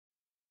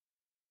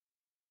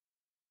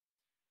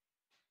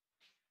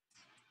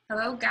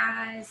Hello,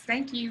 guys.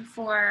 Thank you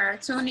for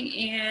tuning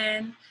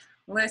in.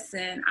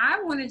 Listen, I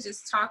want to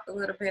just talk a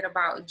little bit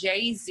about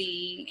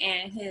Jay-Z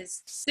and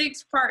his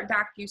six-part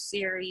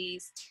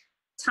docuseries,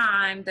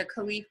 Time, the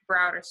Kalief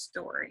Browder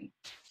Story.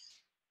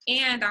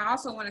 And I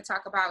also want to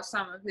talk about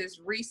some of his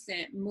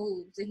recent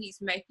moves that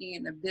he's making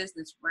in the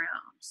business realm.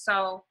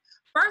 So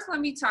first,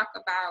 let me talk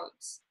about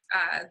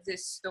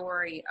this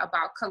story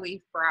about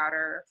Kalief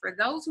Browder. For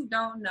those who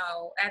don't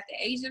know, at the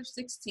age of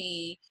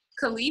 16,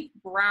 Kalief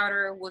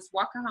Browder was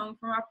walking home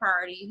from a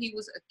party. He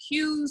was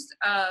accused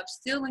of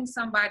stealing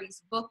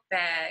somebody's book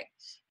bag,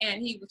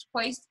 and he was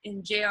placed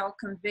in jail,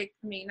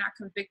 not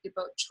convicted,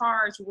 but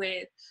charged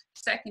with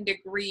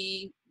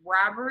second-degree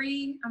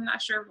robbery. I'm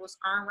not sure if it was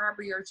armed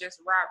robbery or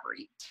just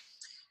robbery.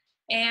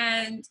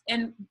 And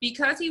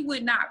because he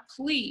would not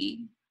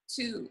plead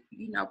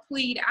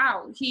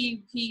out,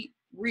 he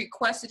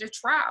requested a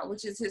trial,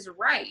 which is his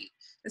right,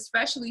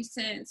 especially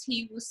since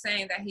he was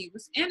saying that he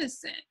was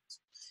innocent.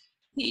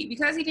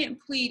 Because he didn't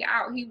plead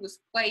out, he was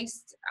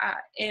placed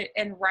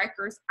in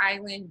Rikers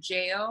Island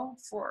jail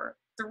for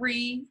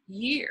 3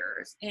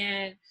 years.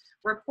 And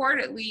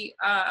reportedly,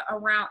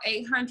 around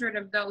 800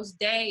 of those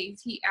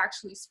days, he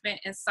actually spent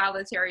in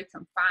solitary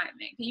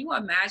confinement. Can you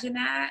imagine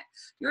that?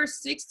 Your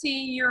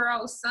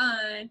 16-year-old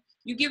son,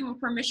 you give him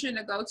permission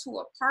to go to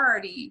a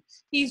party.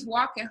 He's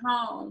walking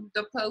home.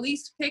 The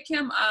police pick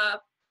him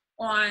up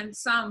on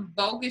some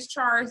bogus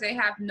charge. They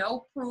have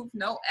no proof,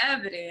 no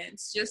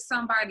evidence, just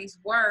somebody's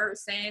word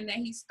saying that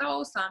he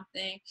stole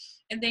something.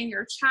 And then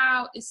your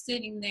child is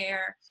sitting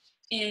there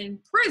in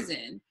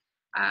prison.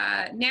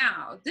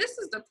 Now, this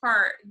is the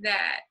part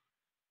that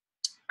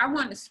I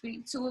want to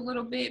speak to a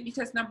little bit,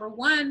 because number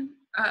one,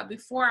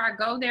 before I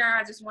go there,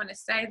 I just want to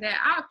say that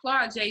I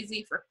applaud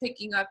Jay-Z for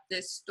picking up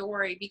this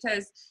story,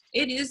 because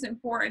it is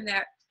important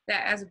that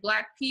as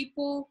Black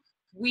people,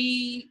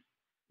 we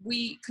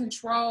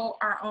control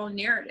our own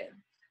narrative,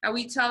 that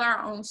we tell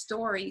our own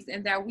stories,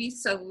 and that we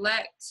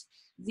select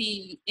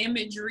the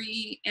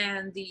imagery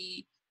and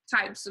the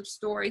types of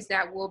stories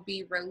that will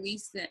be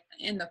released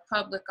in the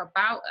public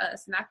about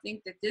us. And I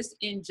think that this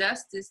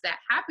injustice that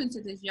happened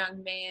to this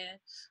young man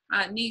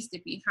needs to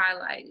be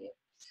highlighted.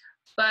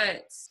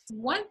 But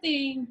one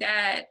thing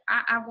that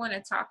I want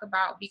to talk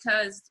about,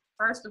 because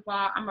first of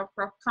all, I'm a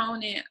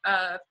proponent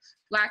of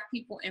Black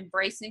people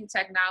embracing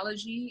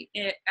technology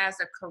as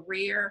a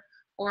career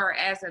or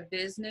as a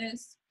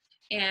business.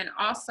 And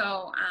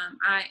also,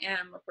 I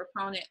am a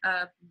proponent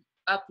of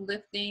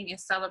uplifting and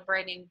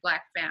celebrating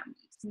Black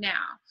families.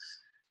 Now,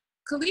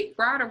 Kalief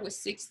Browder was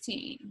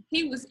 16.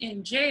 He was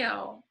in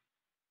jail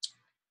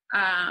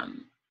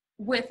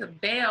with a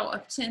bail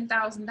of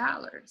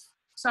 $10,000.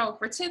 So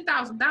for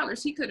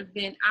 $10,000, he could have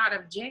been out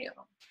of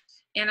jail.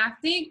 And I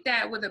think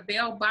that with a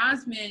bail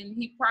bondsman,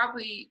 he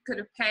probably could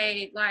have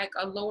paid like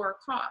a lower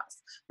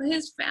cost. But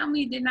his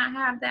family did not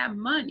have that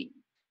money.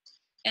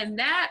 And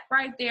that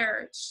right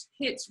there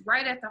hits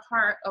right at the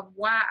heart of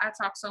why I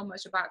talk so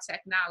much about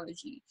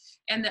technology.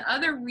 And the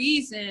other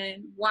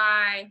reason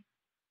why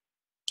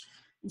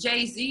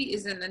Jay-Z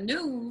is in the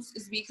news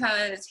is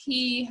because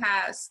he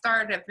has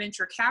started a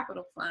venture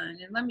capital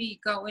fund. And let me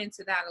go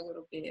into that a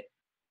little bit.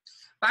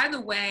 By the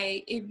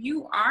way, if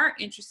you are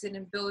interested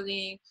in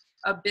building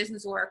a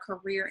business or a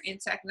career in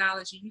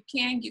technology, you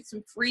can get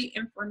some free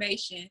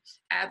information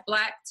at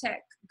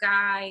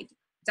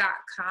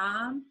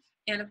blacktechguide.com.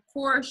 And of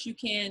course, you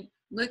can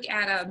look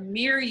at a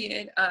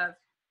myriad of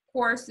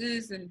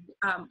courses and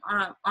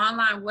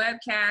online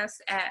webcasts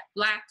at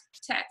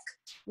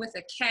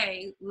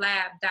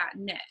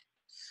blacktechlab.net.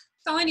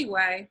 So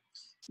anyway,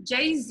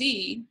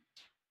 Jay-Z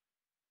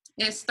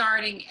is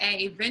starting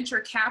a venture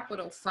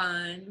capital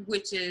fund,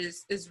 which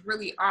is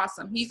really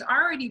awesome. He's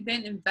already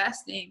been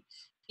investing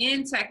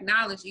in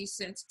technology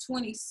since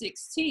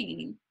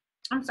 2016.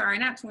 I'm sorry,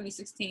 not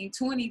 2016,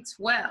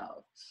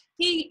 2012.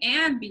 He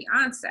and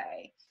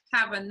Beyonce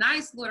have a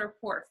nice little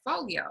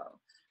portfolio.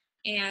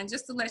 And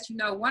just to let you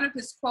know, one of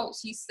his quotes,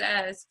 he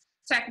says,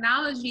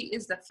 "Technology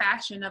is the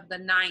fashion of the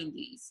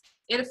 90s.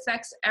 It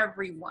affects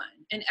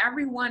everyone, and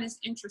everyone is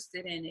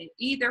interested in it,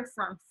 either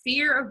from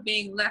fear of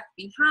being left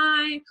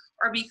behind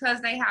or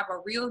because they have a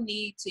real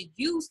need to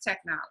use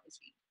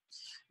technology."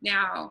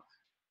 Now,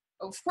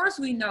 of course,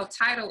 we know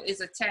Tidal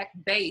is a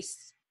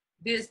tech-based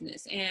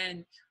business.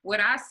 And what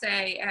I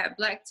say at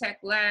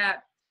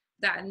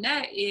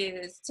blacktechlab.net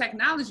is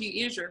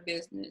technology is your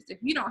business.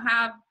 If you don't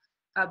have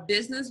a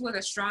business with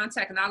a strong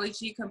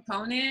technology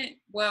component,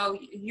 well,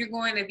 you're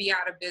going to be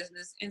out of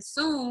business. And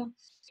soon,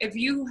 if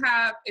you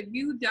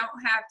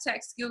don't have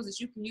tech skills that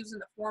you can use in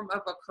the form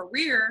of a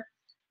career,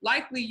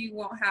 likely you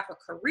won't have a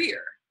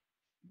career.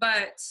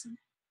 But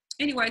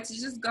anyway, to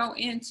just go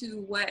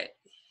into what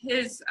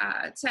his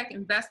tech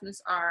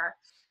investments are,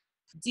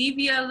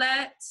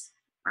 Devialet,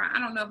 or I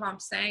don't know if I'm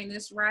saying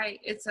this right.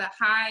 It's a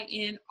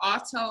high-end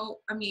audio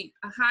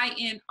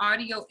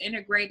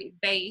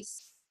integrated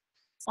bass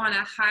on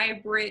a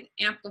hybrid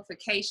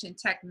amplification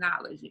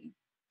technology.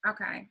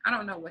 Okay, I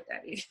don't know what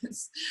that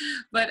is.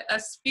 But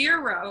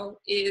Aspiro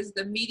is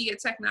the media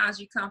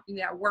technology company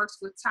that works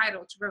with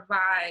Tidal to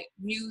provide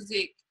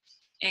music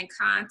and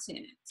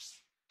content.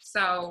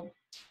 So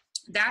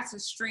that's a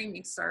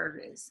streaming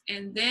service.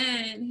 And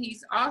then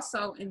he's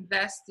also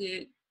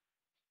invested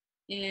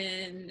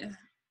in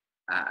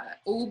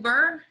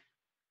Uber,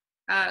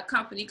 a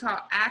company called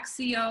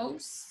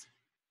Axios,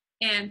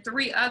 and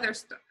three other,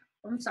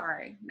 I'm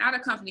sorry, not a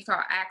company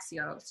called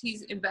Axios.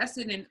 He's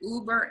invested in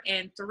Uber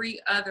and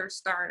three other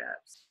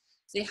startups.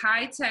 The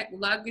high-tech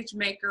luggage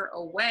maker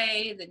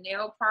Away, the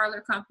nail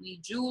parlor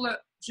company Julep,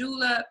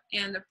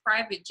 and the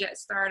private jet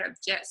startup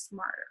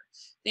JetSmarter.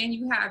 Then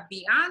you have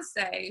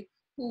Beyonce,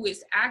 who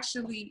is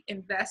actually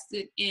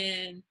invested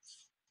in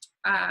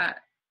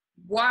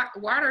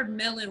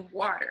Watermelon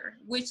Water,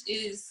 which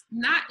is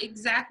not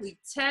exactly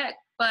tech,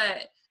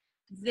 but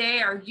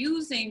they are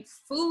using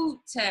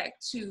food tech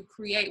to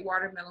create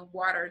watermelon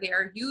water. They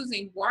are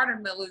using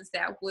watermelons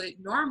that would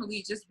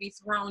normally just be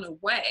thrown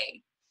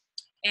away.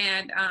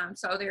 And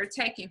so they're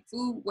taking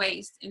food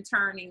waste and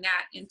turning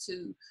that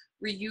into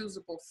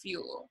reusable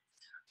fuel.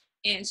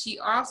 And she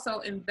also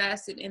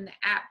invested in the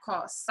app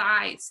called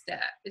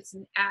Sidestep. It's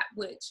an app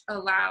which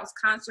allows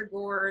concert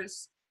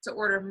goers to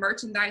order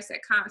merchandise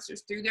at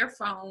concerts through their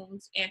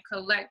phones and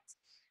collect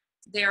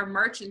their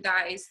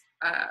merchandise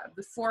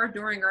before,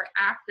 during, or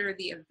after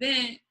the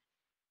event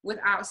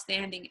without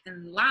standing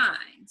in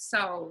line.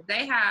 So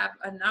they have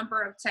a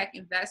number of tech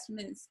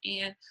investments,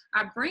 and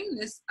I bring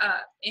this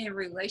up in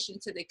relation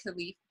to the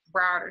Kalief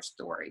Browder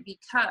story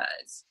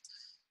because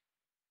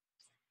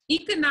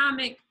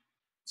economic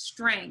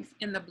strength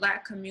in the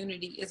Black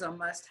community is a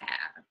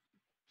must-have.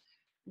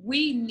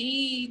 We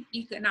need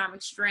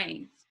economic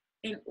strength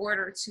in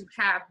order to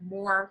have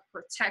more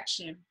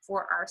protection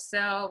for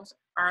ourselves,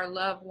 our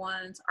loved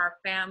ones, our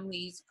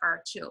families,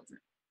 our children.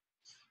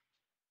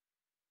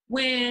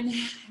 When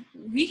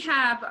we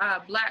have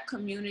Black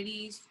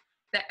communities,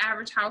 the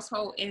average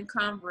household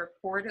income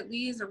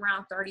reportedly is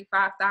around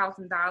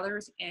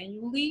 $35,000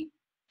 annually.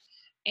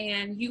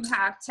 And you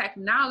have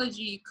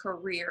technology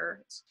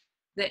careers.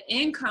 The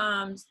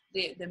incomes,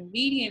 the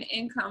median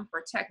income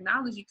for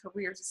technology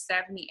careers is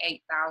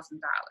 $78,000.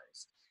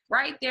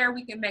 Right there,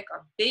 we can make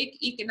a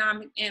big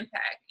economic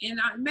impact. And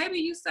maybe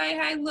you say,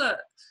 hey, look,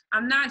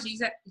 I'm not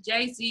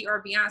Jay-Z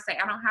or Beyonce.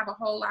 I don't have a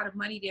whole lot of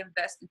money to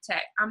invest in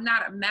tech. I'm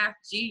not a math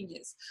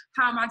genius.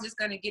 How am I just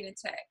going to get in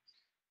tech?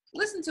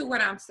 Listen to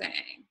what I'm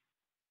saying.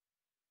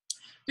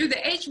 Through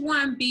the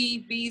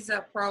H-1B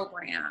visa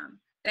program,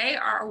 they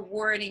are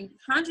awarding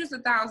hundreds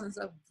of thousands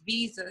of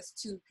visas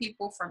to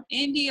people from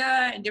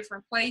India and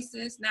different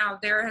places. Now,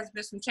 there has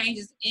been some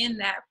changes in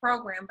that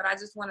program, but I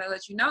just want to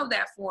let you know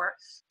that for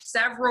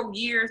several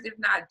years, if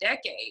not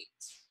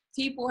decades,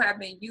 people have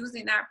been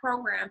using that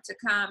program to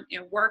come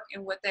and work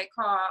in what they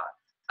call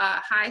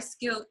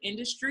high-skilled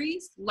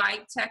industries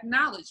like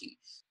technology.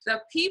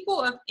 The people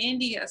of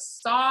India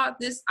saw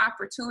this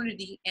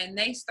opportunity and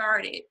they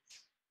started,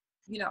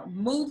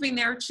 moving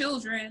their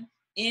children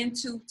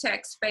into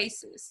tech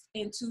spaces,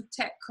 into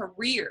tech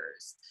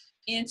careers,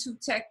 into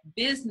tech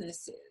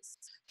businesses.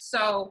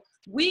 So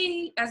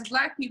we as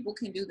Black people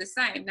can do the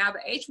same. Now,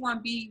 the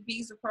H-1B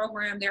visa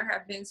program, there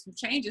have been some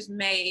changes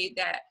made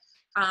that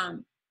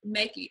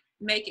make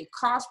it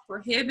cost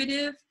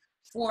prohibitive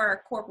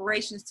for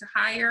corporations to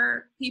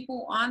hire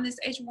people on this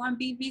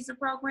H-1B visa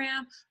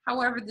program.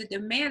 However, the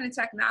demand in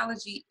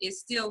technology is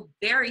still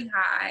very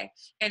high,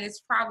 and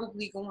it's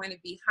probably going to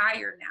be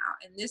higher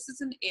now. And this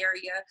is an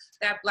area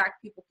that Black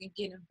people can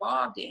get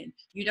involved in.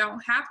 You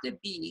don't have to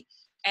be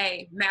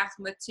a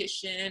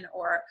mathematician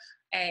or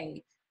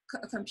a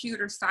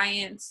computer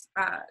science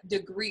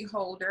degree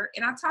holder.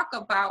 And I talk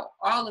about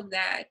all of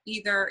that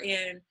either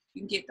in,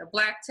 you can get the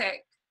Black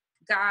Tech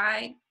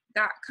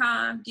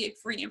Guide.com, get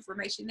free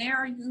information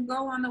there. You can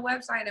go on the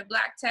website at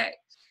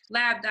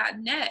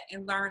blacktechlab.net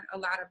and learn a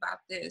lot about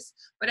this.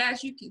 But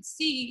as you can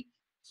see,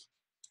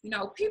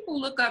 people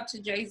look up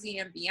to Jay-Z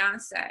and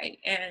Beyonce,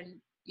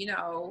 and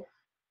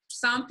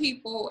some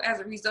people,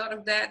 as a result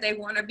of that, they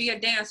want to be a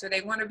dancer,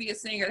 they want to be a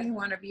singer, they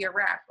want to be a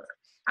rapper.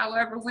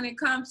 However, when it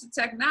comes to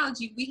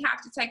technology, we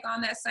have to take on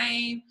that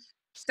same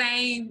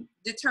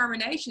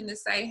determination to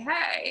say,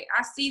 hey,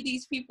 I see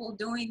these people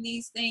doing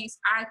these things,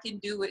 I can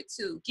do it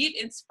too. Get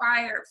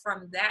inspired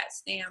from that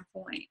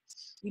standpoint,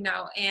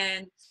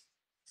 and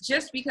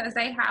just because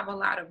they have a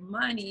lot of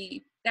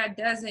money, that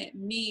doesn't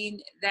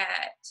mean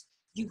that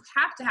you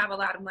have to have a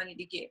lot of money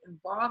to get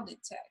involved in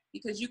tech,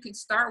 because you can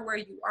start where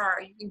you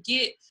are. You can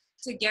get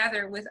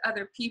together with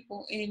other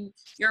people in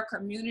your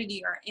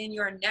community or in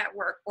your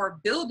network, or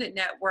build a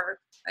network.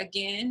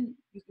 Again,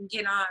 you can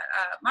get on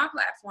my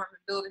platform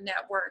and build a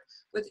network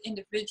with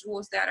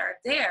individuals that are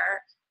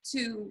there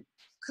to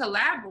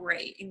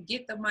collaborate and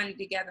get the money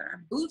together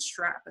and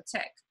bootstrap a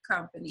tech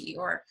company.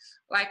 Or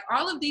like,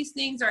 all of these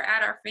things are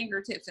at our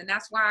fingertips. And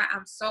that's why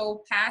I'm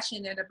so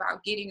passionate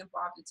about getting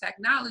involved in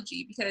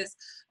technology, because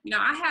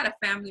I had a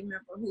family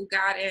member who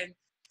got in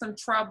some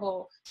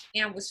trouble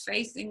and was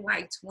facing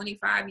like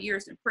 25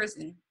 years in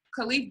prison.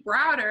 Kalief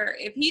Browder,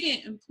 if he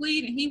didn't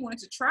plead and he went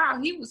to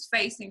trial, he was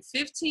facing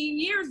 15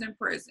 years in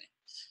prison.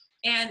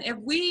 And if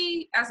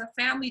we as a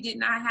family did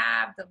not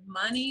have the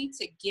money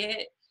to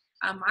get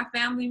my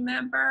family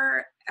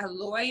member a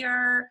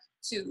lawyer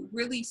to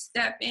really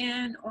step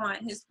in on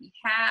his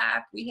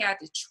behalf, we had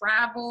to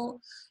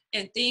travel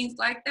and things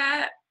like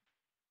that,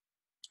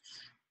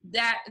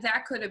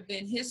 that could have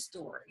been his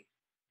story,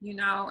 you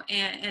know.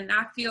 And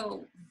I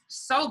feel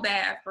so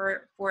bad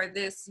for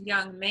this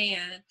young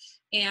man.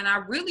 And I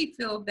really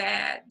feel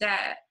bad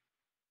that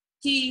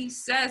he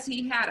says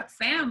he had a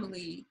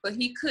family, but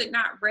he could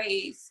not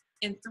raise,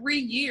 in 3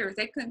 years,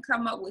 they couldn't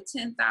come up with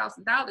 $10,000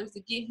 to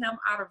get him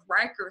out of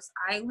Rikers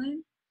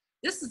Island.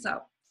 This is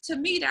to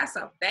me, that's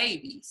a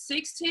baby.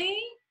 16?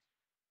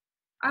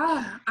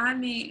 I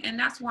mean, and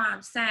that's why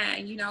I'm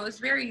saying, you know, it's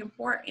very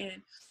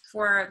important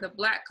for the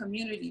Black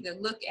community to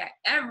look at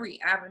every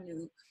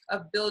avenue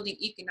of building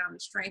economic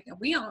strength. And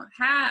we don't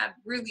have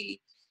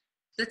really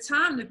the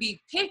time to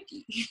be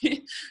picky.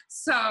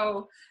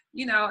 So,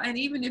 you know, and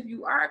even if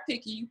you are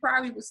picky, you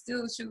probably would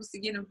still choose to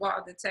get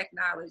involved in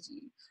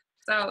technology.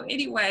 So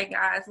anyway,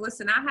 guys,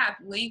 listen, I have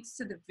links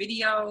to the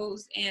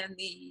videos and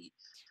the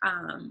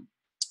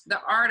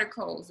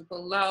articles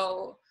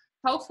below.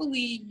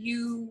 Hopefully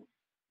you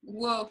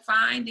will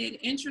find it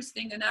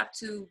interesting enough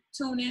to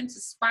tune in to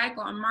Spike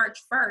on March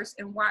 1st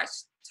and watch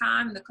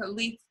Time, the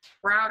Kalief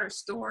Browder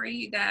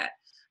story that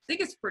I think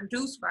it's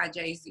produced by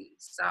Jay-Z.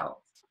 So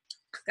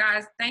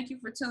guys, thank you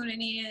for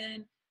tuning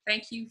in.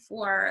 Thank you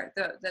for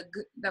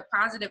the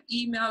positive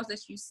emails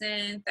that you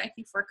send. Thank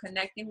you for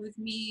connecting with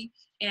me.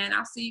 And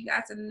I'll see you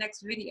guys in the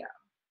next video.